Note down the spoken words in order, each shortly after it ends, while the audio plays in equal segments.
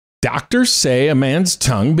Doctors say a man's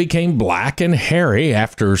tongue became black and hairy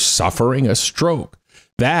after suffering a stroke.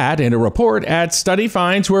 That in a report at Study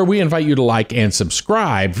Finds, where we invite you to like and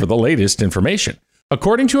subscribe for the latest information.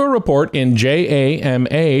 According to a report in JAMA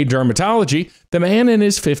Dermatology, the man in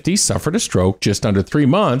his 50s suffered a stroke just under 3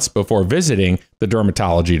 months before visiting the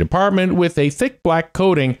dermatology department with a thick black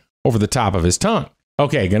coating over the top of his tongue.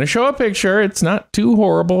 Okay, going to show a picture. It's not too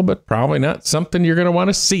horrible, but probably not something you're going to want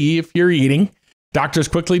to see if you're eating. Doctors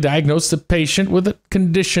quickly diagnosed the patient with a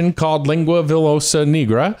condition called lingua villosa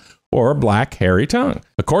nigra, or black hairy tongue.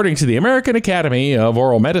 According to the American Academy of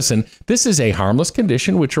Oral Medicine, this is a harmless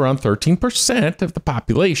condition which around 13% of the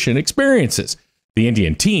population experiences. The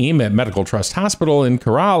Indian team at Medical Trust Hospital in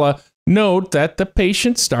Kerala note that the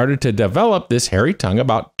patient started to develop this hairy tongue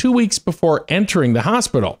about 2 weeks before entering the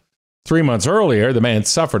hospital. 3 months earlier, the man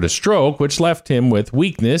suffered a stroke, which left him with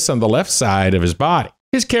weakness on the left side of his body.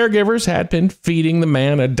 His caregivers had been feeding the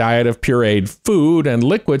man a diet of pureed food and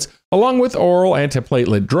liquids, along with oral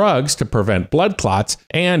antiplatelet drugs to prevent blood clots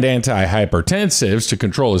and antihypertensives to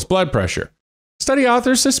control his blood pressure. Study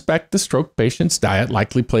authors suspect the stroke patient's diet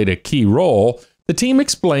likely played a key role. The team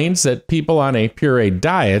explains that people on a pureed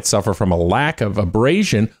diet suffer from a lack of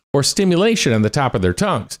abrasion or stimulation on the top of their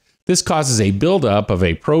tongues. This causes a buildup of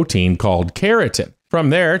a protein called keratin. From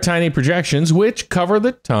there, tiny projections, which cover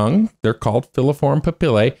the tongue, they're called filiform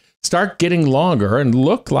papillae, start getting longer and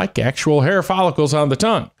look like actual hair follicles on the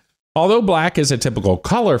tongue. Although black is a typical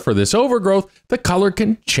color for this overgrowth, the color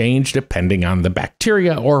can change depending on the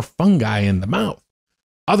bacteria or fungi in the mouth.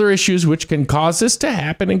 Other issues which can cause this to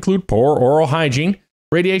happen include poor oral hygiene,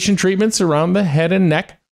 radiation treatments around the head and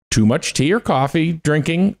neck, too much tea or coffee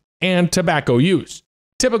drinking, and tobacco use.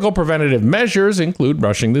 Typical preventative measures include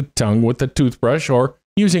brushing the tongue with a toothbrush or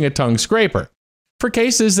using a tongue scraper. For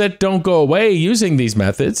cases that don't go away using these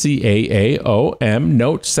methods, the AAOM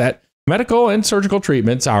notes that medical and surgical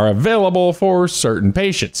treatments are available for certain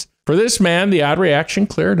patients. For this man, the odd reaction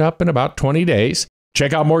cleared up in about 20 days.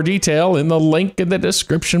 Check out more detail in the link in the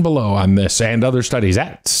description below on this and other studies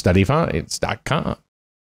at studyfinds.com.